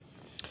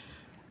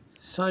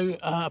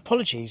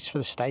Apologies for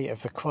the state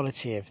of the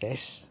quality of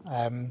this.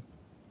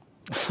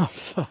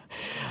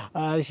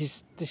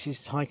 This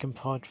is Tyke and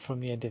Pod from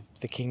the End of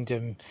the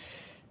Kingdom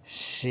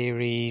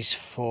series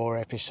 4,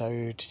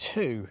 episode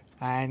 2,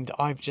 and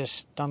I've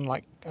just done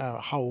like a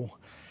whole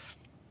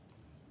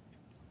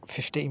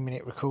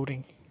 15-minute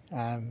recording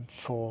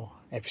for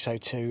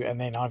episode 2, and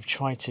then I've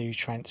tried to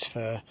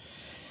transfer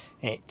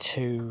it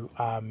to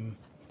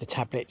the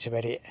tablet to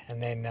edit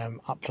and then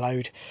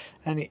upload,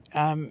 and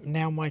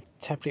now my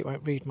tablet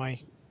won't read my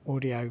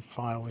audio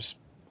files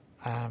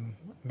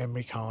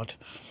memory card,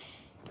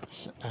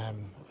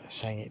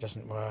 saying it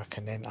doesn't work,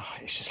 and then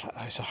it's just like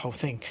it's a whole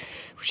thing,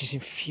 which is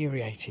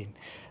infuriating,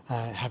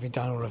 having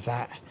done all of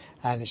that,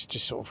 and it's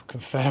just sort of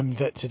confirmed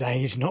that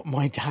today is not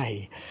my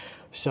day.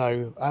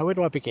 So where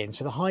do I begin?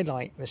 So the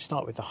highlight, let's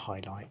start with the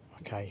highlight.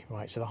 Okay,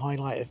 right, so the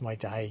highlight of my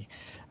day,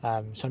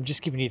 so I'm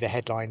just giving you the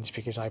headlines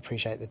because I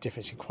appreciate the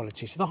difference in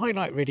quality. So the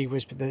highlight really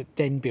was the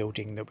den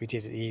building that we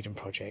did at the Eden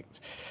Project.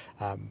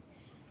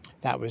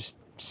 That was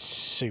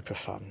super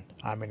fun.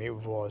 I mean, it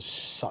was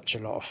such a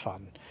lot of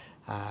fun,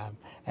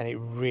 and it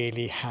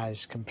really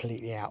has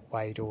completely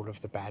outweighed all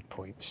of the bad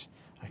points.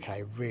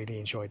 Okay, really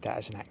enjoyed that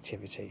as an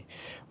activity.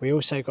 We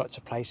also got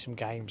to play some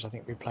games. I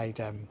think we played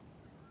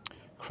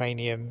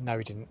Cranium. No,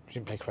 we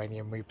didn't play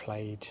Cranium. We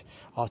played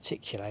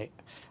Articulate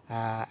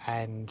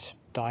and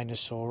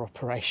Dinosaur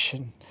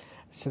Operation.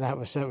 So that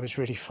was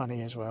really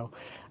funny as well.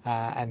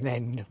 And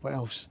then what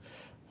else?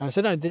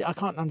 So no, I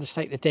can't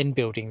understate the den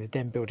building. The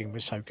den building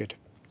was so good.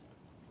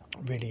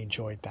 Really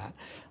enjoyed that.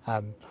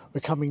 We're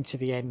coming to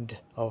the end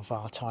of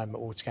our time at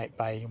Aldersgate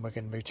Bay, and we're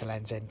going to move to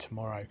Land's End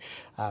tomorrow.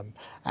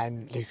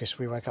 And Lucas,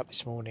 we woke up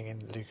this morning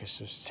and Lucas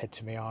has said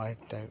to me, I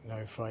don't know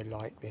if I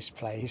like this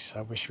place.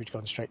 I wish we'd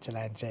gone straight to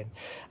Land's End.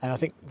 And I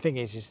think the thing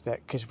is that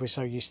because we're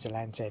so used to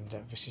Land's End,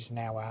 this is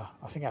now our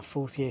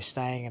 4th year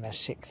staying and our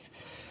 6th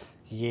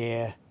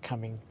year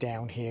coming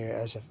down here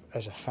as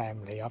a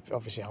family.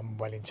 Obviously I'm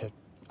well into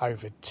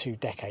over 2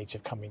 decades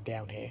of coming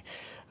down here,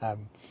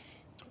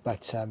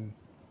 but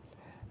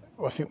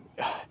I think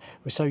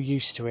we're so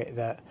used to it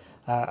that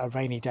a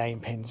rainy day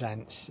in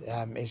Penzance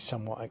is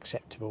somewhat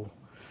acceptable,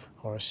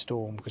 or a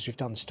storm, because we've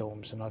done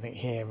storms. And I think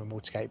here in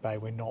Aldersgate Bay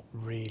we're not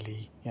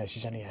really, this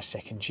is only our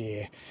 2nd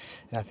year,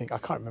 and I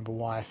can't remember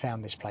why I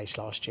found this place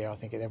last year. I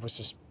think there was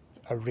just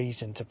a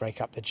reason to break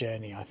up the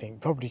journey. I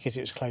think probably because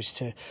it was close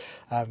to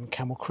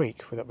Camel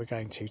Creek that we're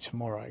going to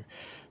tomorrow.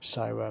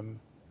 So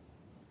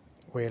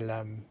we'll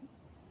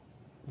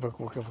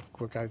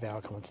go there.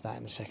 I'll come on to that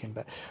in a second.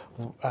 But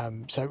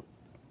so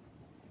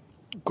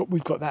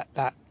we've got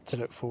that to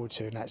look forward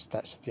to, and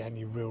that's the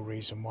only real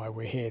reason why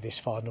we're here this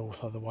far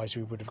north. Otherwise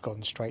we would have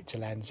gone straight to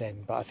Land's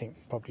End. But I think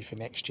probably for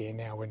next year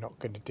now we're not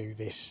going to do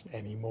this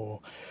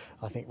anymore.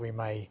 I think we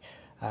may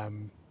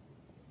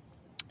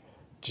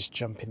just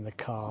jump in the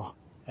car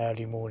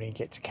early morning,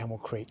 get to Camel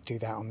Creek, do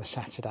that on the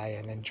Saturday,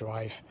 and then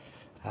drive.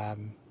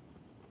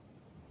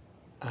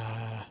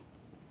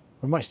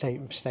 We might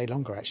stay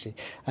longer actually,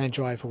 and then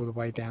drive all the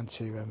way down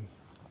to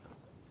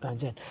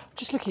Land's End.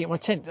 Just looking at my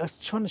tent, I'm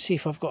trying to see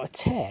if I've got a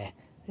tear.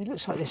 It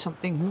looks like there's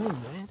something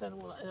wrong there. I don't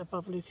know what that is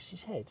above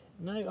Lucas's head.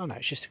 No, oh no,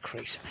 it's just a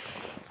crease.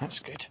 That's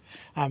good.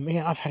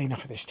 Yeah, I've had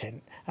enough of this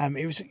tent.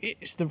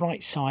 It's the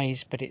right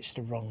size, but it's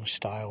the wrong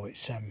style.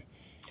 It's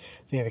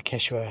the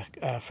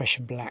Quechua Fresh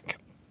and Black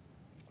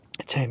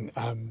tent.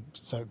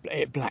 So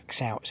it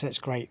blacks out. So that's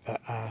great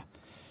that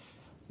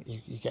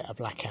you get a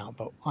blackout.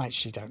 But I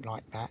actually don't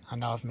like that. I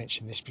know I've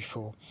mentioned this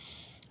before.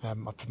 I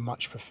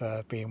much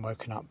prefer being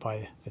woken up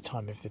by the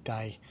time of the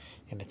day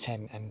in a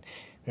tent, and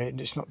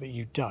it's not that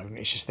you don't,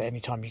 it's just that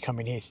any time you come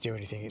in here to do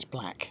anything it's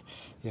black,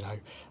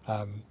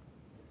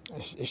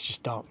 it's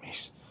just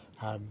darkness,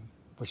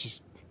 which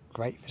is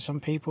great for some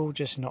people,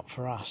 just not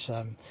for us.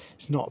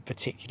 It's not a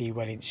particularly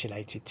well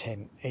insulated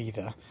tent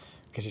either,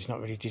 because it's not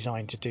really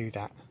designed to do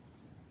that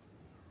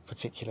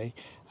particularly.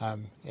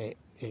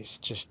 It's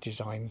just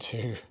designed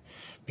to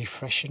be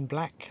fresh and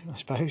black, I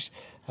suppose.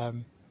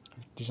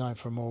 Designed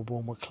for a more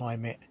warmer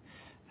climate,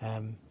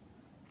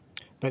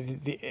 but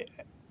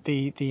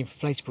the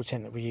inflatable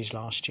tent that we used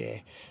last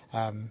year,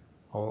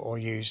 or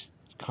used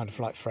kind of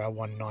like for our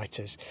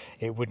one-nighters,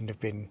 it wouldn't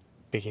have been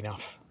big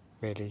enough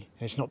really.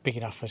 And it's not big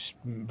enough for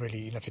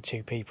really, for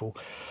 2 people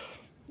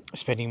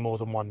spending more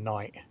than one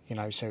night,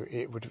 so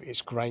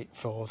it's great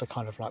for the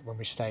kind of like when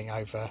we're staying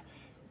over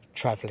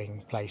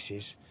traveling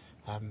places.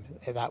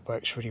 That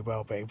works really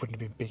well, but it wouldn't have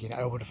been big enough.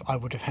 I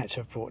would have had to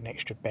have brought an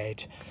extra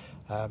bed,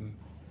 an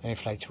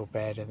inflatable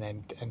bed,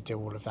 and do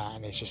all of that,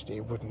 and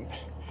it wouldn't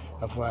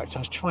have worked. I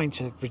was trying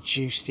to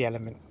reduce the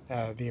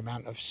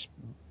amount of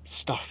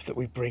stuff that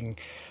we bring.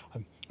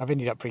 I've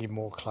ended up bringing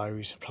more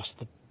clothes, plus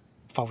the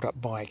fold-up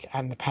bike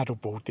and the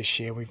paddleboard this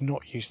year. We've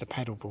not used the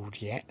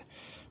paddleboard yet.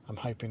 I'm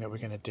hoping that we're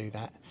going to do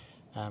that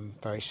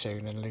very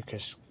soon, and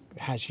Lucas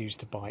has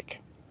used the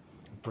bike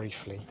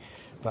briefly,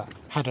 but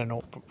had I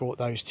not brought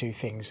those 2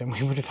 things, then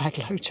we would have had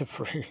loads of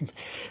room,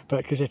 but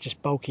because they're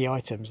just bulky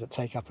items that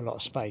take up a lot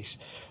of space,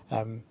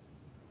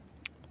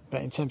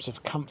 but in terms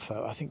of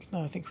comfort, I think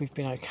we've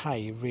been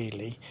okay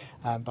really.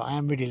 But I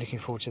am really looking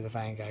forward to the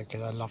Vango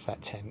because I love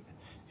that tent.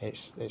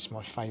 It's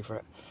my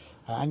favourite,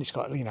 and it's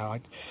got at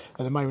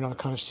the moment I'm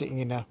kind of sitting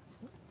in a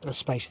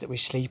space that we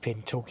sleep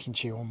in, talking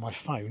to you on my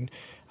phone.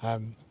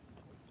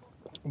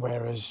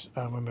 Whereas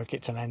when we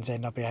get to Land's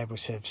End, I'll be able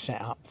to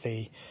set up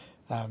the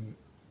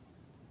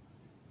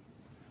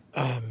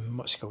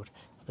what's it called?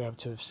 I'll be able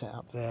to have set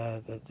up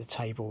the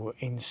table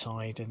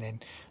inside, and then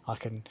I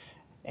can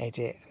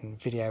edit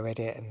and video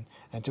edit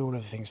and do all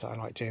of the things that I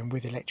like doing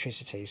with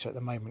electricity. So at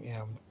the moment,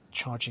 I'm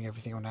charging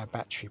everything on our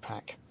battery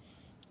packs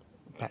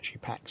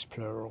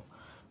plural.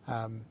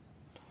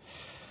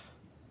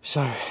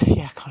 So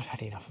yeah, I kind of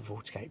had enough of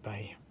Aldersgate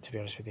Bay, to be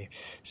honest with you.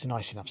 It's a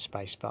nice enough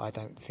space, but I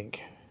don't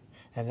think.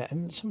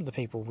 And some of the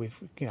people we've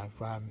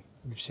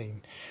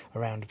seen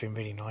around have been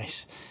really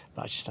nice,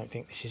 but I just don't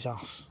think this is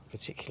us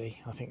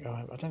particularly. I think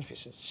I don't know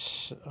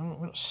if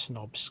we're not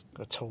snobs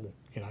at all.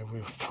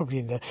 We're probably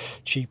in the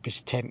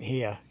cheapest tent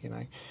here.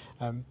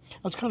 I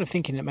was kind of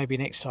thinking that maybe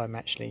next time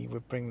actually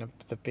we'd bring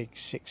the big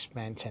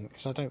 6-man tent,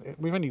 because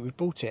we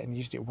bought it and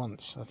used it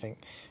once, I think,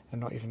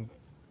 and not even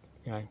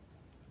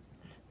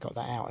got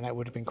that out, and that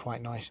would have been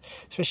quite nice,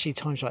 especially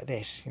times like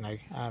this,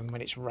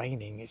 when it's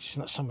raining. It's just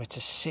not somewhere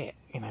to sit,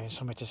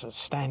 somewhere to sort of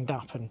stand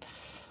up and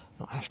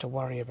not have to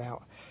worry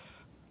about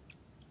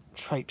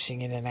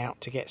traipsing in and out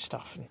to get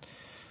stuff. And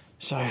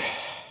so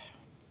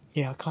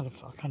yeah, I kind of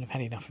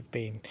had enough of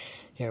being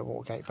here at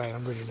Watergate Bay, and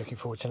I'm really looking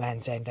forward to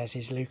Land's End, as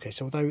is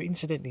Lucas, although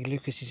incidentally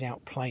Lucas is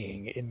out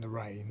playing in the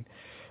rain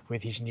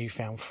with his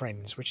newfound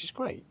friends, which is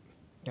great.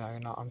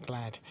 And I'm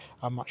glad.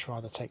 I'd much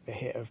rather take the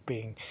hit of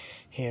being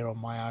here on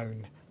my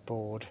own,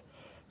 bored,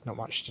 not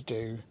much to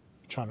do,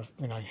 trying to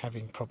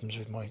having problems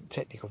with my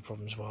technical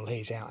problems while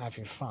he's out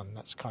having fun.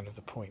 That's kind of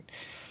the point.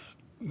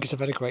 Because I've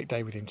had a great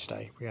day with him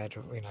today. We had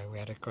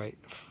great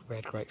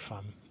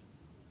fun.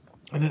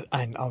 And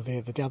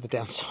the other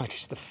downside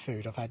is the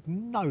food. I've had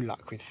no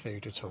luck with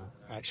food at all,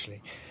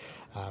 actually,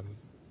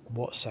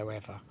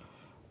 whatsoever.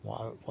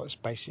 What's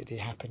basically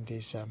happened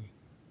is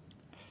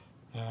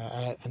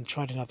and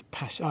tried another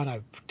pass. Oh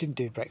no, didn't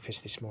do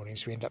breakfast this morning,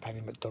 so we ended up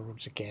having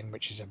McDonald's again,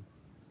 which is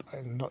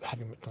not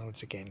having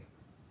McDonald's again,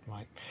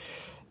 right?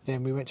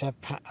 Then we went to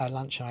have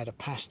lunch, and I had a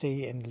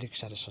pasty, and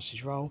Lucas had a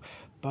sausage roll,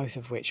 both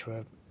of which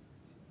were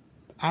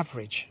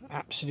average,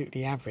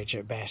 absolutely average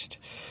at best.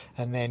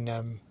 And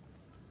then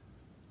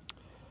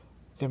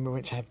we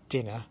went to have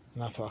dinner,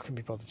 and I thought I couldn't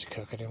be bothered to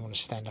cook. I didn't want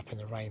to stand up in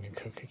the rain and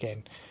cook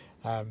again.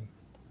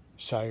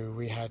 So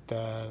we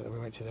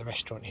went to the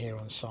restaurant here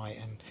on site,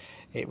 and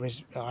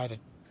I had a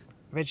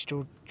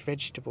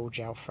vegetable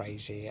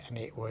jalfrezi, and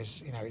it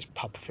was it's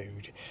pub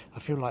food.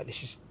 I feel like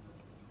this is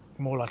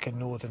more like a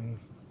northern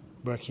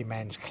working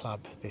man's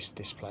club, this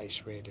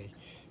place really.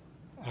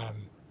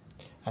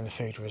 And the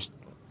food was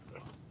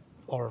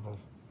horrible,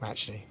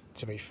 actually,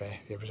 to be fair.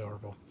 It was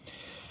horrible.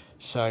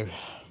 So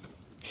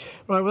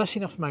right, well, that's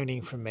enough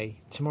moaning from me.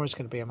 Tomorrow's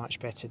going to be a much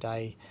better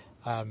day,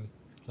 and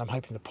I'm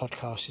hoping the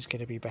podcast is going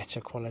to be better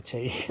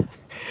quality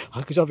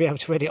because I'll be able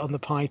to edit on the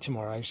Pi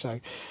tomorrow. So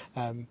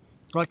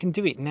I can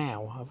do it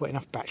now. I've got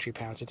enough battery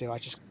power to do.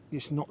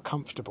 It's not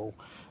comfortable.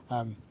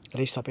 At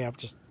least I'll be able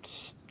to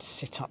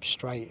sit up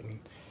straight and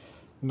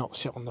not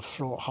sit on the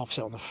floor, half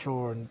sit on the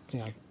floor, and be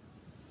a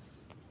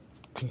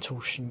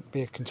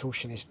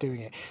contortionist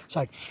doing it.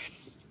 So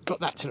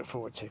got that to look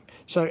forward to.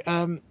 So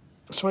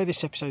sorry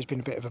this episode's been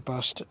a bit of a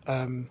bust.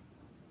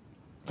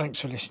 Thanks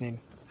for listening,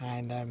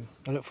 and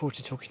I look forward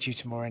to talking to you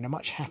tomorrow in a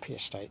much happier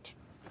state.